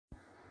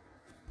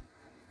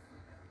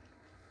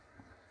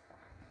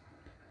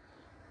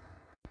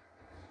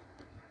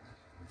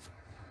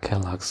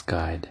Kellogg's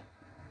Guide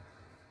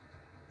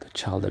to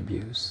Child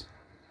Abuse.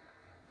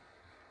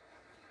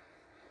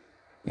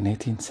 In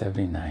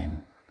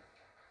 1879,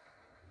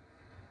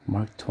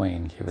 Mark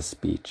Twain gave a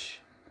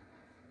speech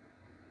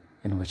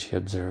in which he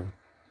observed,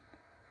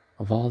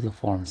 of all the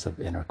forms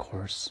of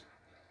intercourse,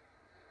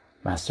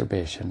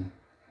 masturbation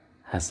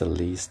has the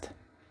least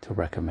to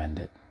recommend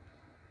it.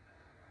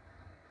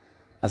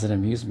 As an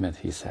amusement,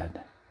 he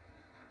said,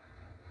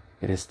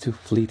 it is too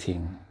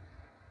fleeting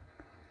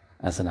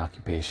as an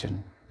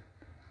occupation.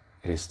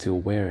 It is too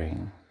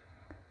wearing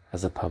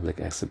as a public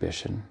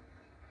exhibition.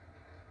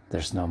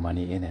 There's no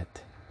money in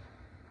it.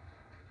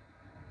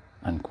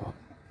 Unquote.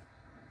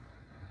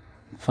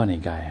 Funny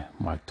guy,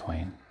 Mark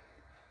Twain.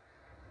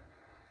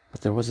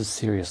 But there was a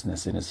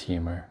seriousness in his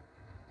humor,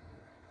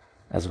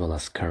 as well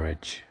as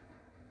courage.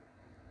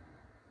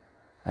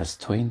 As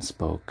Twain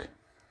spoke,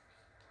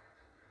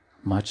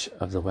 much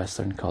of the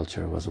Western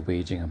culture was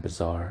waging a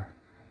bizarre,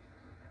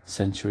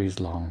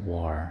 centuries-long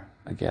war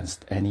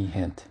against any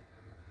hint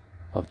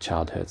of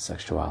childhood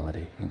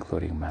sexuality,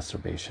 including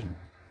masturbation.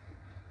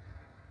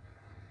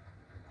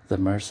 The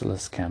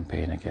merciless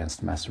campaign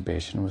against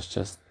masturbation was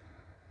just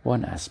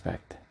one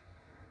aspect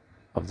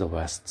of the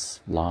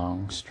West's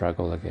long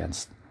struggle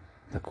against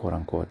the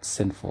quote-unquote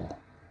sinful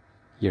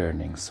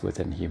yearnings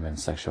within human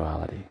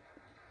sexuality.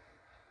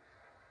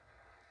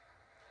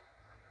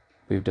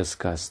 We've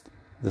discussed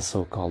the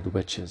so-called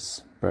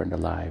witches burned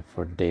alive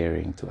for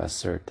daring to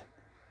assert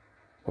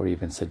or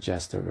even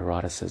suggest their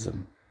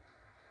eroticism.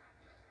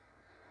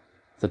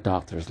 The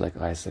doctors like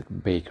Isaac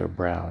Baker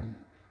Brown,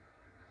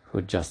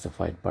 who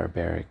justified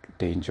barbaric,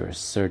 dangerous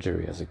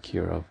surgery as a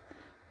cure of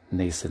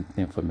nascent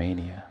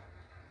nymphomania.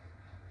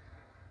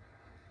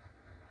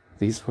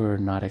 These were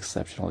not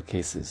exceptional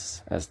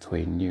cases, as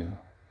Twain knew.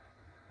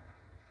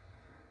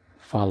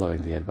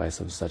 Following the advice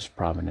of such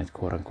prominent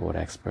quote-unquote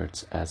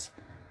experts as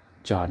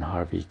John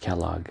Harvey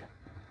Kellogg,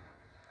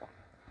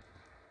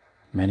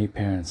 many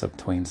parents of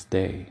Twain's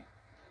day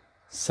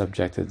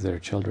subjected their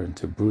children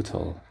to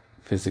brutal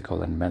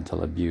physical and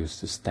mental abuse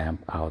to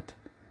stamp out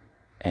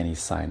any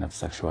sign of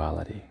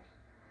sexuality.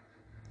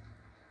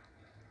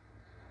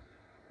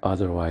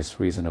 Otherwise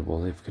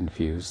reasonable, if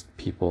confused,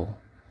 people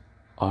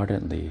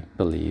ardently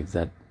believed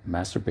that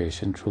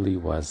masturbation truly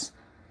was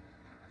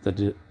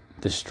the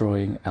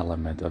destroying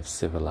element of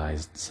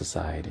civilized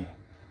society,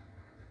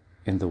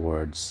 in the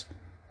words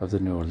of the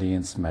New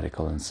Orleans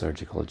Medical and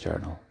Surgical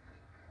Journal.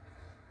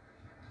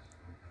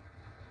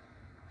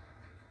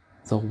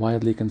 Though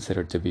widely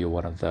considered to be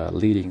one of the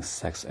leading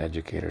sex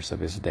educators of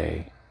his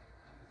day,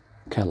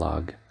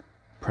 Kellogg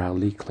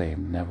proudly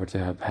claimed never to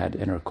have had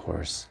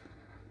intercourse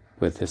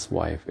with his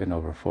wife in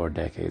over 4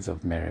 decades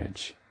of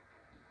marriage.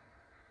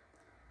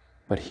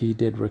 But he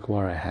did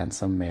require a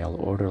handsome male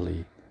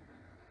orderly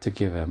to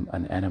give him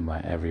an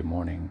enema every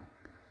morning,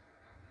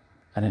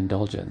 an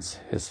indulgence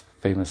his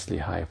famously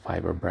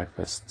high-fiber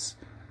breakfasts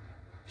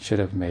should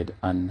have made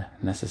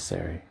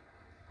unnecessary.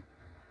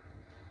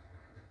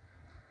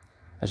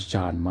 As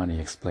John Money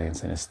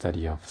explains in his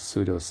study of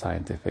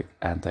pseudo-scientific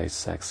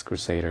anti-sex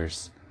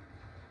crusaders,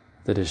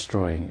 The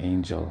Destroying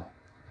Angel,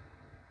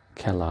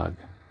 Kellogg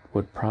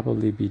would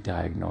probably be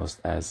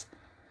diagnosed as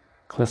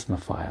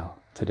klysmophile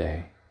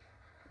today.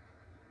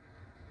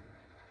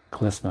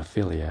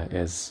 Klysmophilia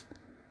is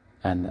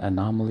an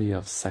anomaly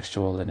of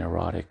sexual and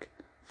erotic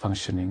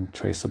functioning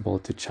traceable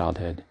to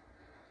childhood,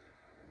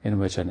 in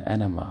which an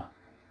enema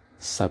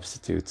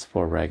substitutes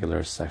for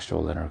regular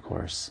sexual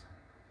intercourse.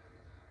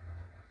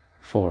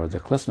 For the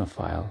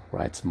klysmophile,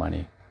 writes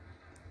Money,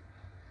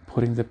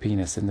 putting the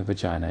penis in the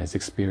vagina is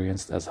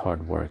experienced as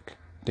hard work,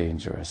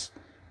 dangerous,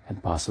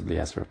 and possibly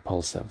as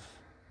repulsive.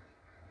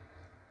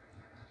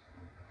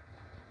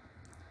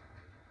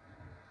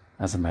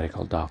 As a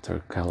medical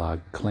doctor,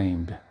 Kellogg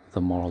claimed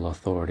the moral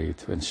authority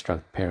to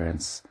instruct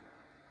parents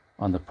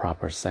on the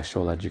proper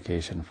sexual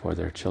education for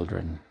their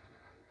children.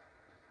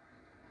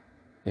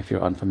 If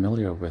you're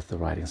unfamiliar with the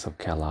writings of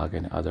Kellogg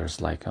and others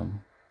like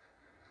him,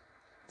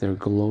 their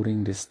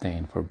gloating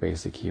disdain for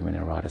basic human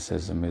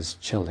eroticism is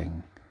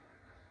chilling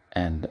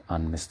and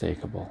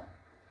unmistakable.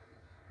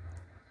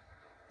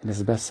 In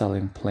his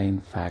best-selling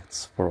Plain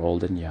Facts for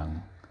Old and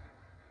Young,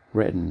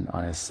 written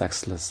on his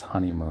sexless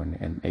honeymoon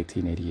in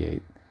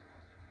 1888,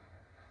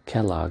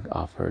 Kellogg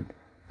offered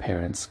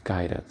parents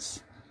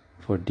guidance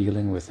for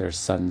dealing with their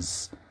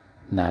son's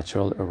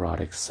natural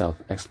erotic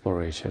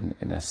self-exploration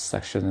in a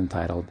section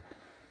entitled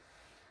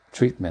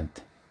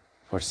Treatment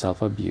for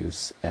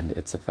Self-Abuse and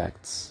Its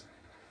Effects.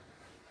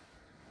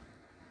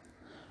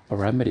 A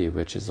remedy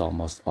which is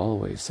almost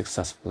always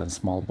successful in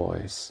small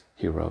boys,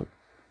 he wrote,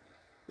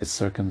 is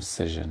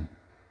circumcision.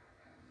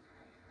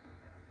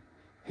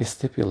 He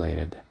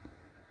stipulated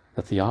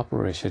that the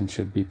operation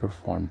should be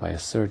performed by a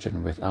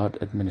surgeon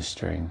without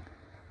administering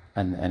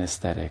an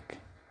anesthetic,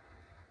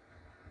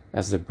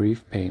 as the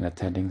brief pain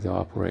attending the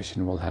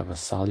operation will have a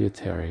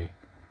salutary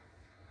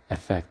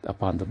effect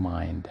upon the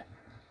mind,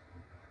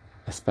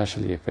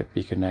 especially if it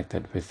be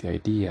connected with the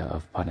idea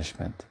of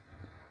punishment.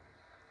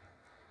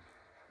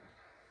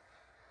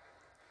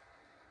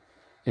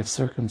 If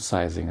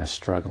circumcising a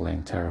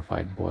struggling,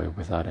 terrified boy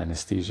without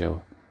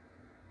anesthesia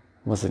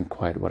wasn't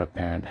quite what a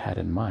parent had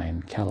in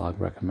mind, Kellogg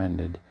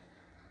recommended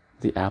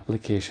the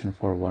application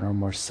for one or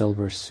more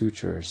silver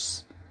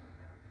sutures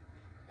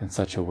in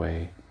such a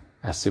way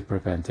as to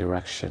prevent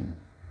erection.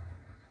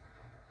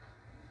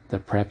 The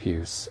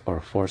prepuce,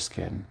 or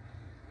foreskin,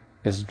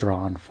 is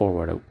drawn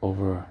forward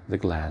over the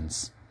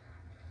glans,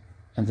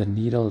 and the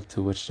needle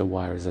to which the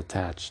wire is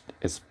attached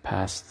is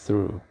passed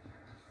through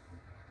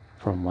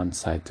from one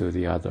side to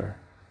the other.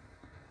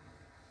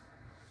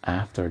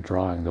 After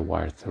drawing the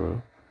wire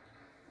through,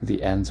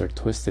 the ends are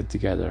twisted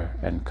together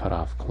and cut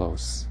off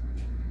close.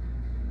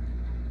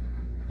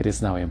 It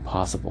is now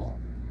impossible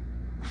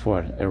for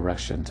an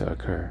erection to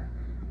occur.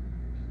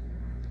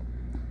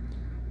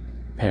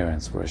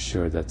 Parents were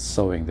assured that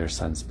sewing their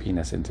son's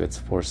penis into its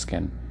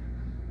foreskin,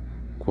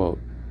 quote,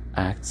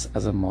 acts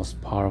as a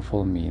most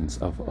powerful means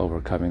of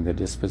overcoming the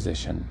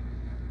disposition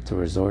to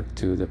resort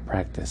to the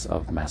practice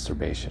of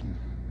masturbation,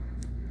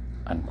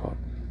 unquote.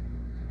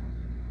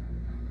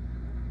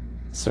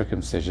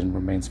 Circumcision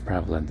remains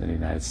prevalent in the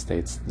United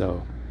States,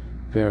 though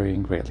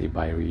varying greatly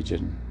by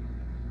region,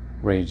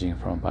 ranging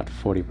from about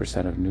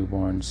 40% of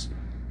newborns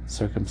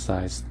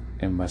circumcised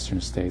in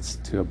Western states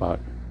to about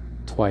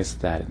twice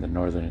that in the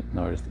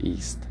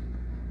Northeast.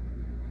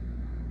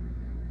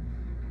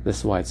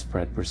 This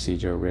widespread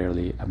procedure,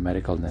 rarely a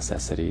medical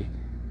necessity,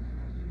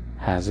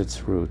 has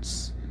its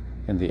roots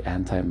in the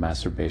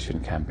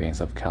anti-masturbation campaigns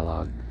of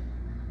Kellogg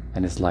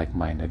and his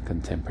like-minded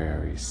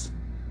contemporaries.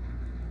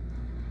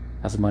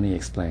 As Money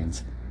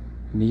explains,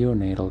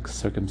 neonatal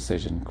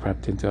circumcision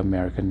crept into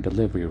American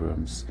delivery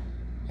rooms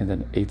in the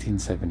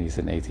 1870s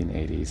and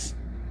 1880s,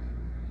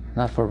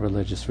 not for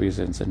religious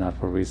reasons and not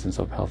for reasons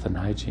of health and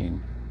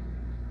hygiene,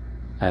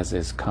 as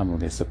is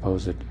commonly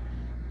supposed,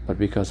 but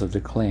because of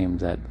the claim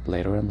that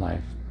later in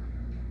life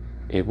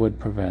it would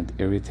prevent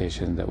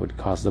irritation that would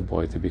cause the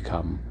boy to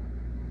become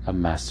a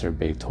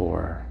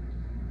masturbator.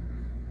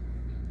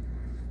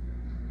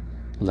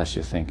 Lest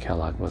you think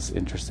Kellogg was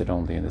interested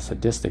only in the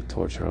sadistic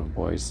torture of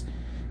boys,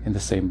 in the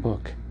same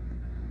book,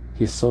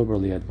 he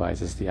soberly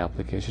advises the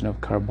application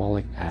of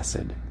carbolic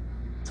acid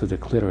to the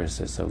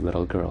clitorises of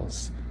little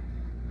girls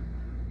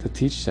to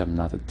teach them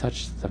not to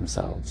touch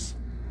themselves.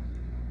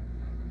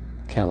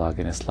 Kellogg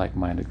and his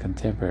like-minded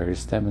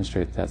contemporaries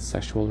demonstrate that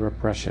sexual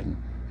repression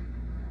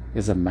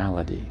is a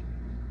malady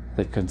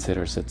that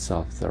considers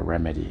itself the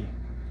remedy,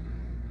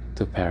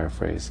 to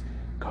paraphrase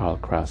Karl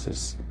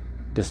Kraus's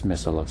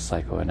dismissal of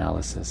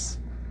psychoanalysis.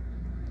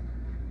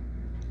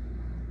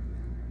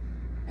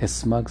 His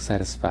smug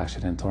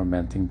satisfaction in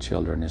tormenting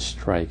children is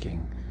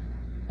striking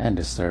and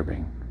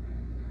disturbing,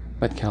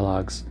 but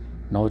Kellogg's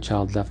 "no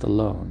child left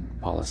alone"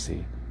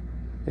 policy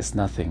is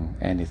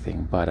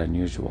anything but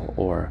unusual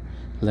or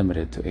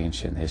limited to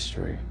ancient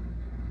history.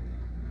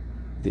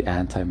 The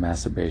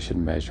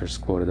anti-masturbation measures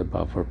quoted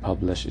above were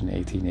published in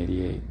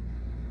 1888.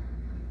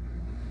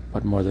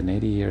 But more than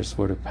 80 years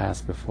were to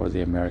pass before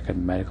the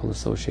American Medical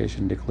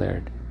Association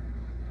declared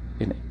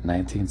in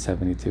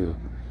 1972,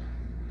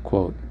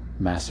 quote,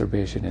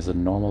 masturbation is a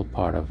normal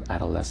part of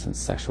adolescent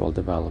sexual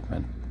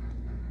development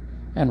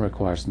and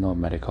requires no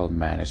medical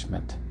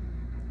management.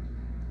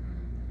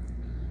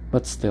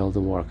 But still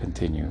the war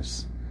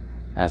continues.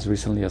 As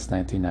recently as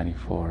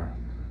 1994,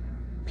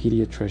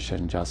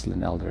 pediatrician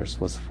Jocelyn Elders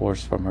was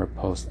forced from her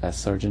post as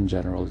Surgeon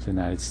General of the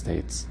United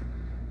States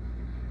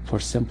for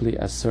simply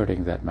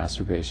asserting that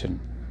masturbation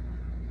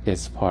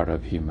is part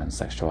of human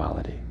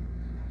sexuality.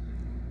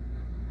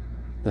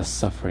 The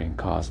suffering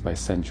caused by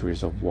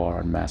centuries of war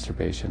on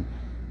masturbation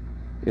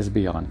is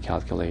beyond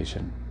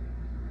calculation.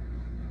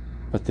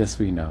 But this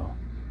we know,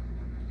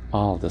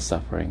 all the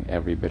suffering,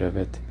 every bit of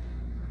it,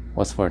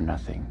 was for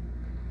nothing,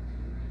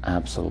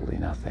 absolutely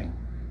nothing.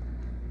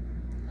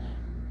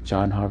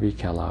 John Harvey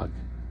Kellogg,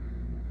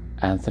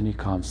 Anthony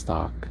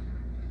Comstock,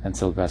 and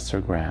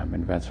Sylvester Graham,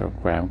 inventor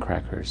of graham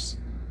crackers,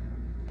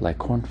 like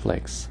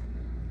cornflakes,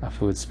 a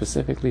food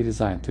specifically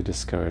designed to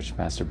discourage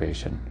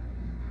masturbation,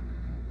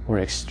 were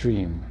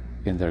extreme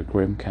in their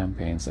grim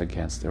campaigns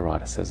against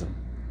eroticism.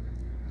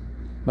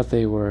 But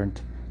they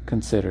weren't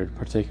considered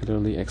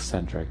particularly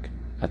eccentric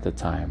at the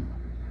time.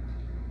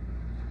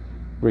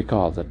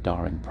 Recall that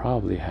Darwin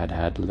probably had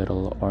had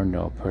little or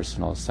no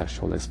personal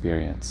sexual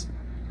experience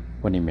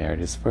when he married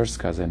his first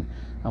cousin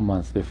a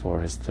month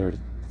before his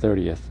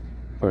 30th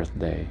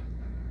birthday,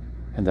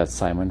 and that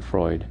Sigmund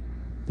Freud,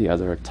 the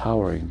other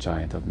towering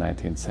giant of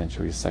 19th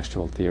century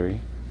sexual theory,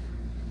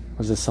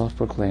 was a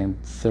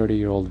self-proclaimed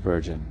 30-year-old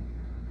virgin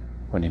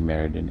when he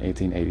married in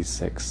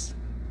 1886.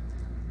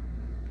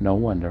 No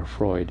wonder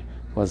Freud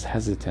was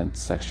hesitant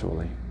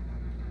sexually.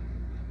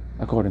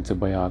 According to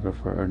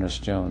biographer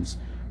Ernest Jones,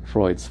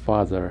 Freud's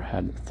father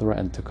had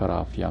threatened to cut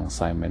off young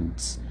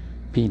Simon's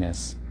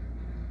penis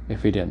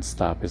if he didn't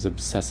stop his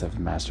obsessive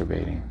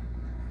masturbating.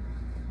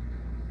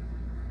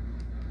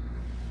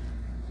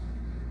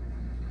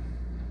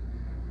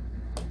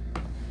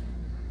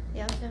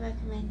 They also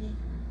recommended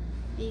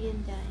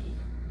vegan diet.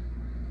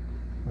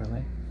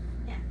 Really?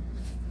 Yeah.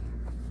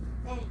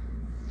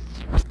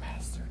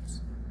 Thanks.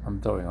 I'm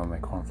throwing on my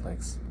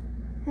cornflakes.